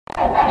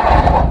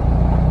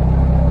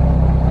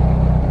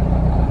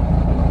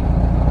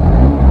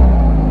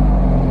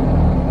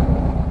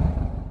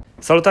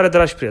Salutare,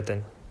 dragi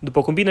prieteni!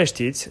 După cum bine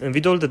știți, în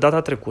videoul de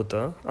data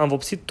trecută am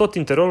vopsit tot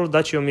interiorul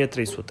Dacia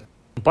 1300.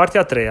 În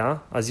partea a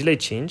treia, a zilei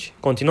 5,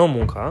 continuăm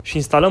munca și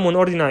instalăm în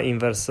ordinea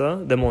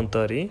inversă de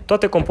montării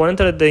toate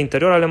componentele de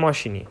interior ale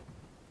mașinii.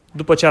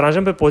 După ce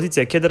aranjăm pe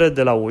poziție chedere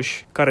de la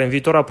uși, care în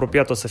viitor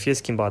apropiat o să fie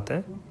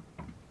schimbate,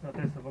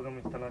 trebuie să băgăm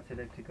instalația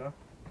electrică.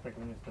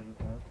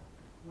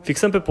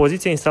 fixăm pe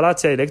poziție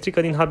instalația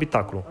electrică din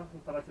habitaclu.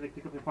 Instalația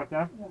electrică pe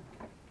partea.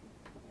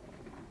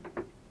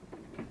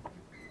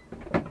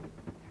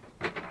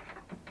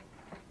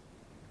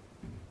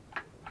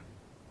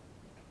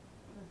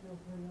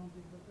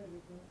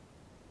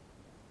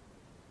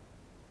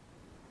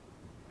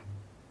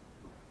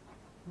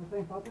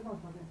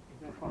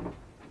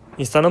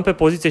 Instalăm pe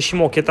poziție și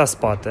mocheta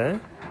spate.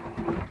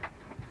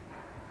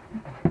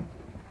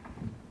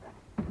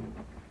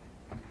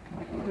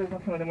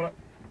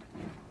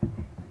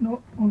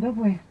 Nu, unde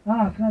voi?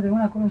 Ah, frâna de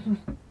mână acolo sus.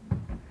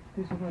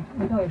 Trebuie să văd.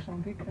 Îi dau așa un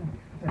pic.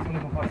 Trebuie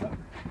să nu cu fața.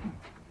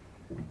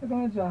 Cred că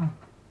mergea.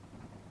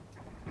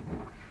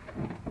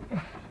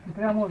 E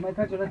prea mult, mai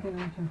trage la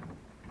tine aici.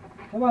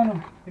 Ba, nu.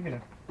 E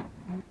bine.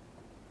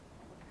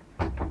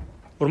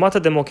 Urmată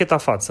de mocheta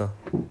față.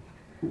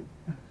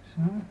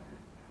 Așa.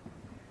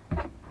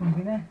 Cum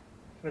vine?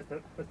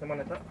 Peste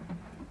maneta.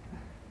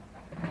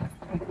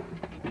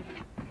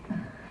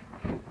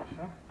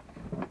 Așa.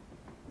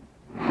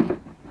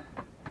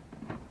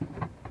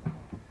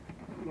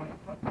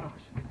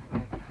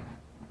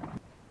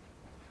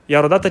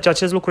 Iar odată ce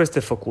acest lucru este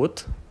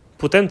făcut,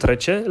 putem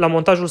trece la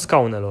montajul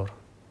scaunelor.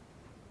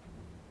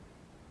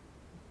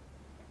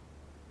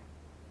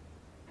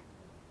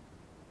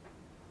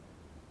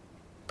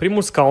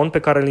 Primul scaun pe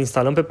care îl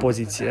instalăm pe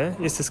poziție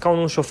este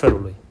scaunul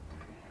șoferului.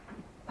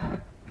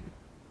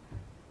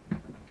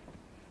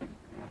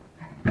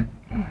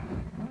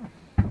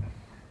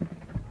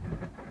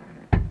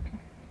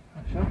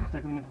 Așa,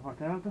 stai că vine pe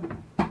partea altă.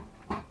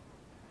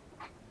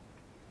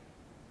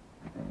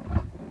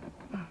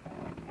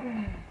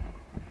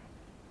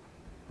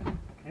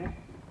 Ok.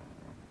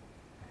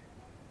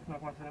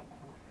 Acum să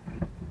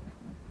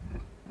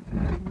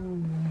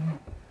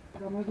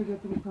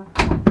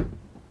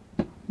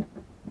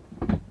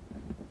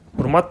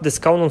Urmat de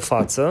scaunul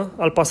față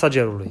al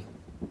pasagerului.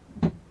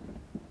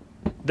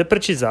 De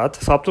precizat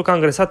faptul că am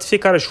îngresat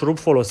fiecare șurub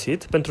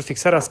folosit pentru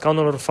fixarea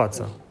scaunelor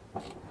față.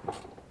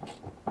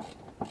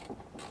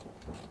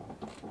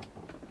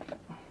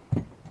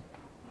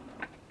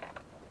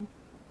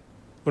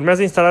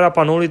 Urmează instalarea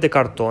panoului de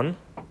carton.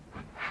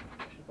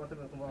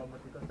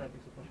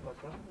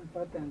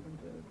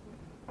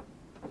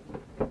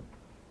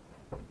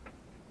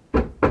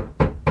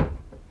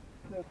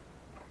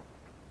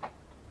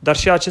 Dar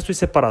și a acestui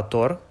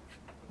separator,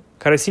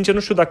 care sincer nu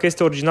știu dacă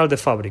este original de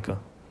fabrică.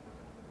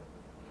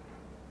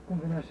 Cum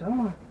vine așa,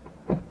 mă?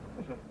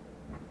 Așa.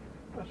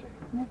 Așa.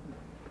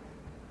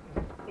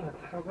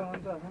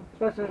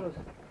 Așa jos.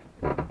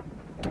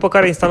 După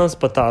care instalăm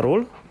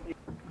spătarul,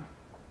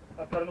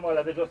 Apare numai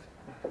alea de jos.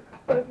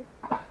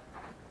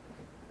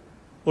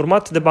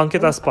 urmat de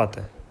bancheta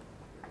spate.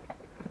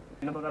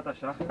 Bine băgat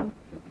așa.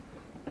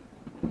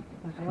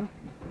 Așa.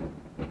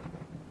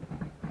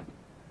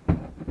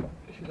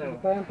 Și dai,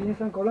 După aia împins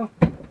încolo.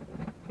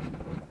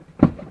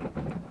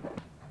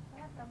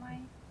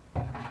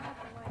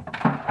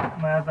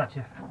 mai azi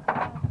Dacia.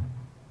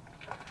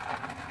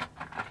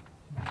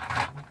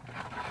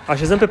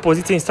 Așezăm pe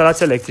poziție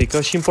instalația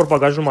electrică și în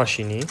portbagajul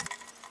mașinii,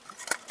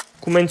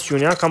 cu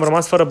mențiunea că am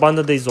rămas fără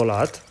bandă de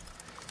izolat,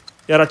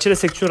 iar acele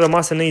secțiuni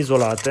rămase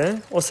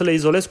neizolate o să le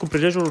izolez cu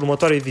prilejul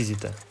următoarei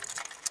vizite.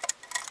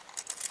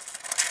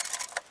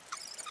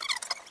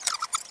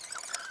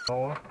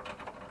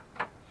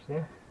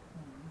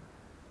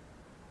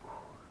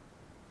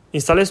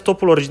 Instalez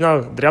stopul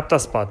original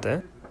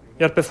dreapta-spate,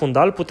 iar pe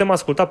fundal putem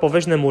asculta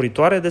povești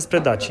nemuritoare despre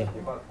Dacia.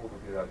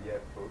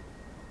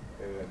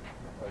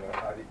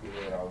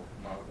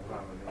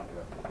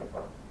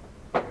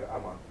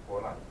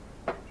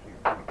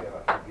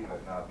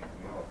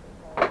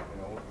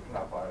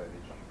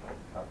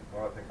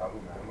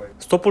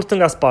 Stopul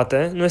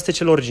stânga-spate nu este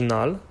cel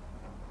original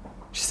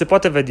și se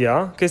poate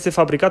vedea că este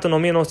fabricat în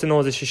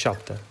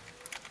 1997.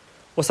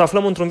 O să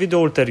aflăm într-un video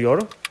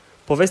ulterior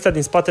povestea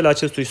din spatele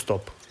acestui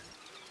stop.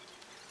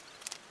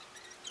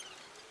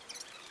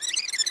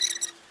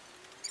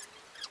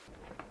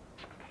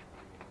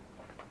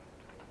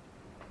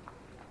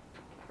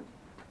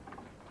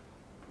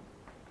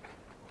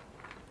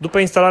 După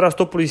instalarea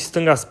stopului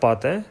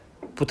stânga-spate,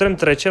 putem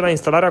trece la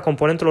instalarea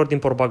componentelor din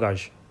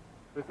portbagaj.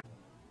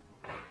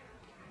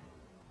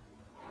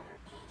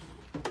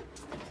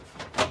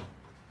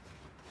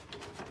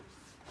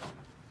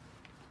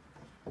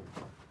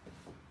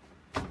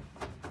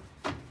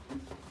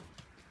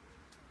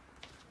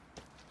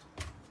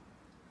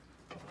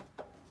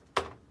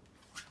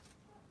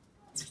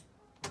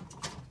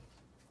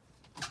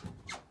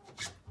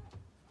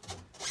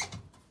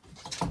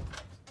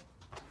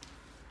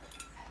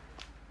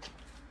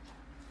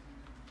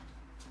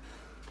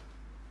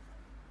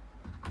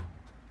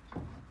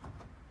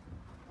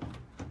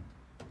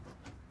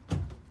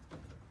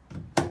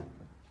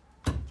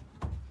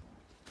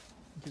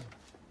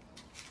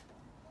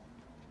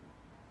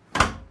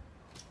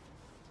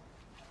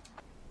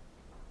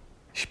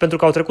 pentru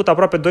că au trecut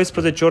aproape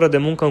 12 ore de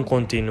muncă în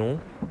continuu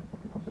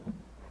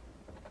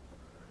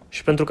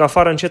și pentru că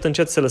afară încet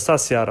încet se lăsa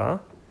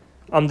seara,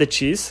 am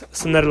decis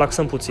să ne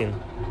relaxăm puțin.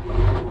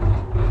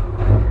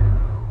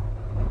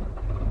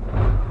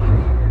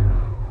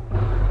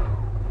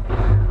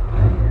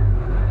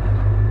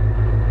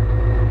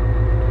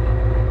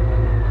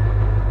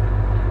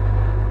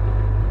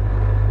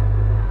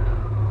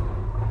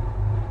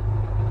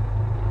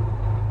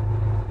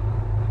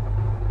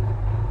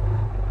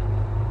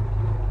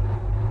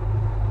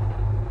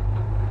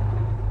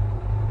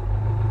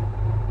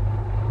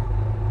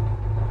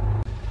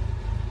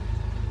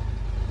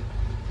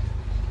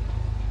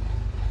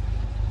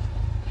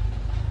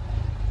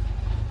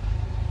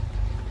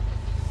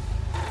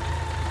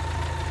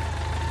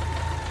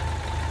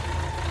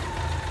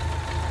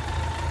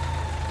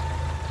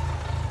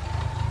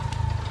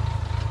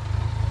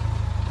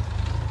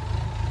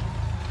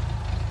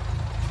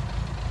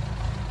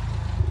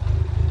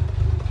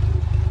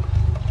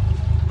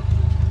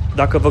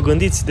 Dacă vă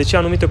gândiți de ce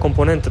anumite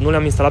componente nu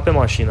le-am instalat pe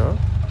mașină,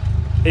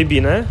 ei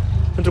bine,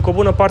 pentru că o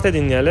bună parte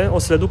din ele o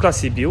să le duc la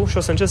Sibiu și o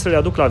să încerc să le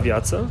aduc la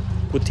viață,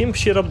 cu timp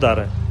și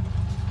răbdare.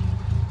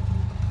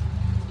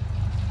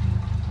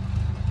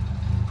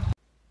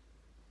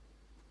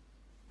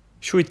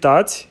 Și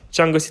uitați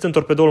ce am găsit în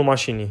torpedoul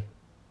mașinii.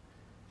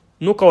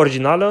 Nuca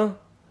originală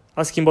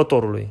a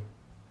schimbătorului.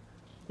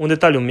 Un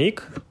detaliu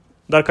mic,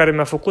 dar care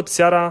mi-a făcut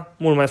seara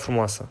mult mai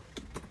frumoasă.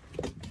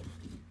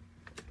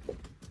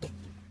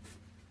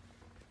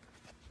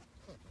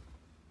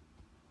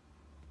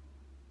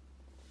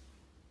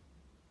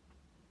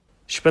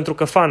 Și pentru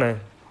că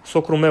Fane,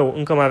 socrul meu,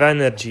 încă mai avea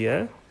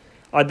energie,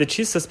 a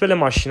decis să spele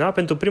mașina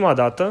pentru prima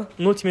dată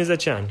în ultimii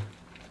 10 ani.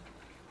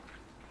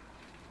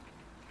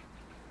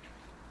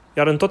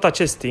 Iar în tot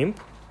acest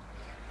timp,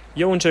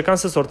 eu încercam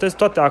să sortez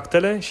toate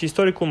actele și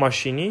istoricul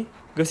mașinii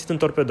găsit în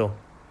torpedo.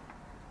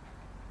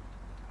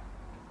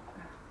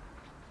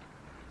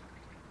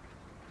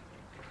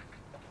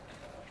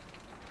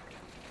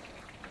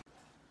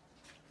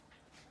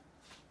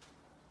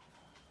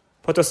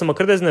 Poate o să mă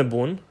credeți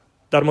nebun,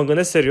 dar mă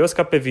gândesc serios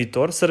ca pe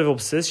viitor să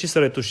revopsez și să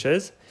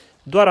retușez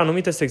doar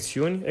anumite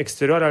secțiuni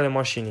exterioare ale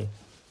mașinii.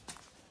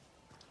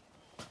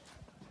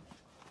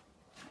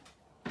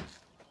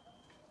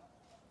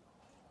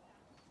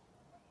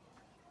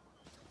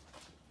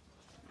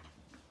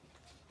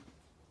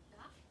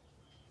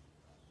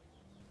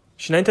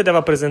 Și înainte de a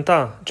vă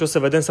prezenta ce o să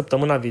vedem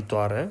săptămâna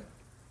viitoare,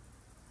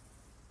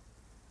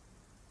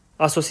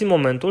 a sosit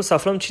momentul să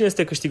aflăm cine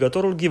este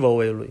câștigătorul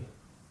giveaway-ului.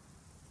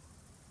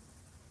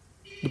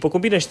 După cum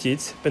bine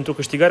știți, pentru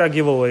câștigarea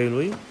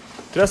giveaway-ului,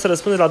 trebuia să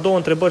răspundeți la două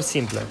întrebări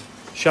simple,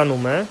 și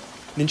anume,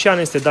 din ce an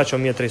este Dacia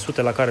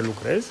 1300 la care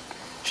lucrez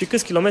și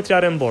câți kilometri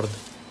are în bord.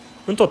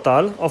 În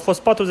total, au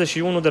fost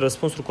 41 de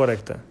răspunsuri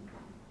corecte.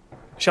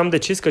 Și am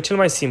decis că cel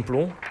mai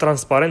simplu,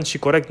 transparent și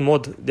corect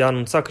mod de a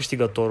anunța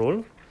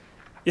câștigătorul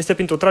este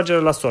printr-o tragere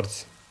la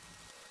sorți.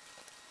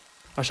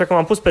 Așa că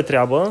m-am pus pe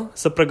treabă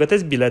să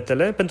pregătesc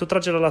biletele pentru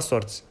tragerea la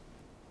sorți.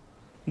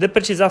 De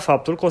precizat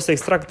faptul că o să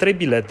extrag 3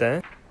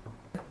 bilete.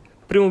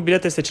 Primul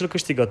bilet este cel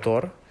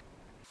câștigător,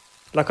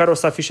 la care o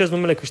să afișez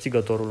numele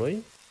câștigătorului,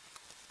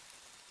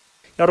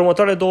 iar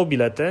următoarele 2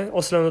 bilete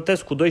o să le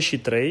notez cu 2 și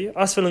 3,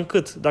 astfel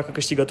încât, dacă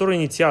câștigătorul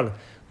inițial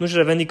nu-și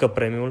revendică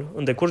premiul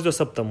în decurs de o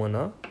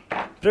săptămână,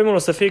 premiul o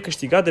să fie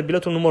câștigat de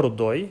biletul numărul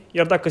 2,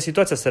 iar dacă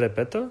situația se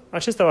repetă,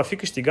 acesta va fi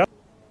câștigat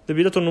de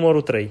biletul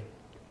numărul 3.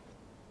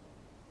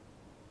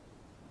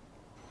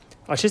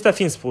 Acestea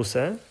fiind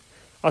spuse,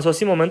 a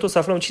sosit momentul să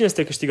aflăm cine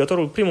este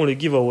câștigătorul primului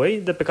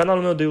giveaway de pe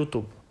canalul meu de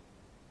YouTube.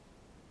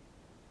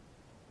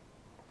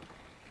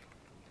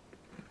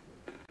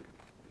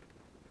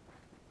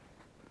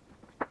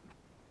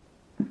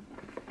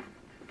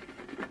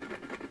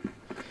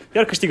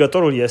 Iar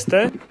câștigătorul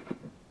este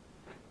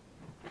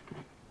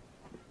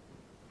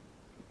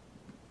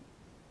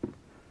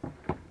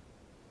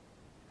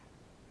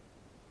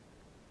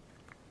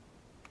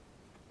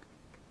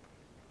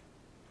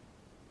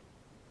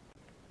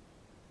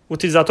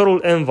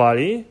utilizatorul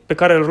mvalley, pe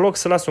care îl rog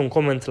să lase un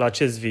coment la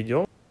acest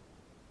video,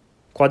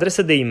 cu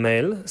adresă de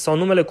e-mail sau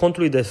numele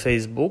contului de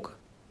Facebook,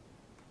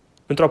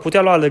 pentru a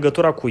putea lua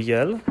legătura cu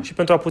el și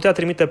pentru a putea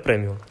trimite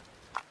premiul.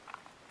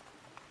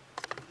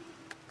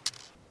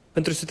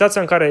 Pentru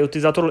situația în care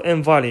utilizatorul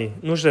mvalley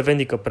nu-și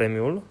revendică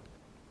premiul,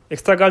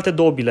 extrag alte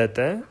 2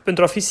 bilete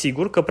pentru a fi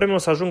sigur că premiul o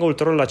să ajungă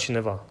ulterior la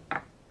cineva.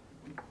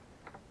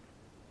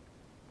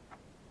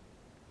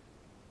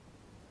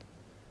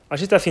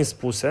 Acestea fiind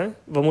spuse,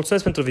 vă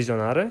mulțumesc pentru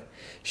vizionare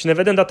și ne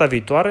vedem data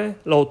viitoare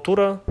la o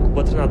tură cu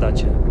bătrâna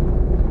Dacia.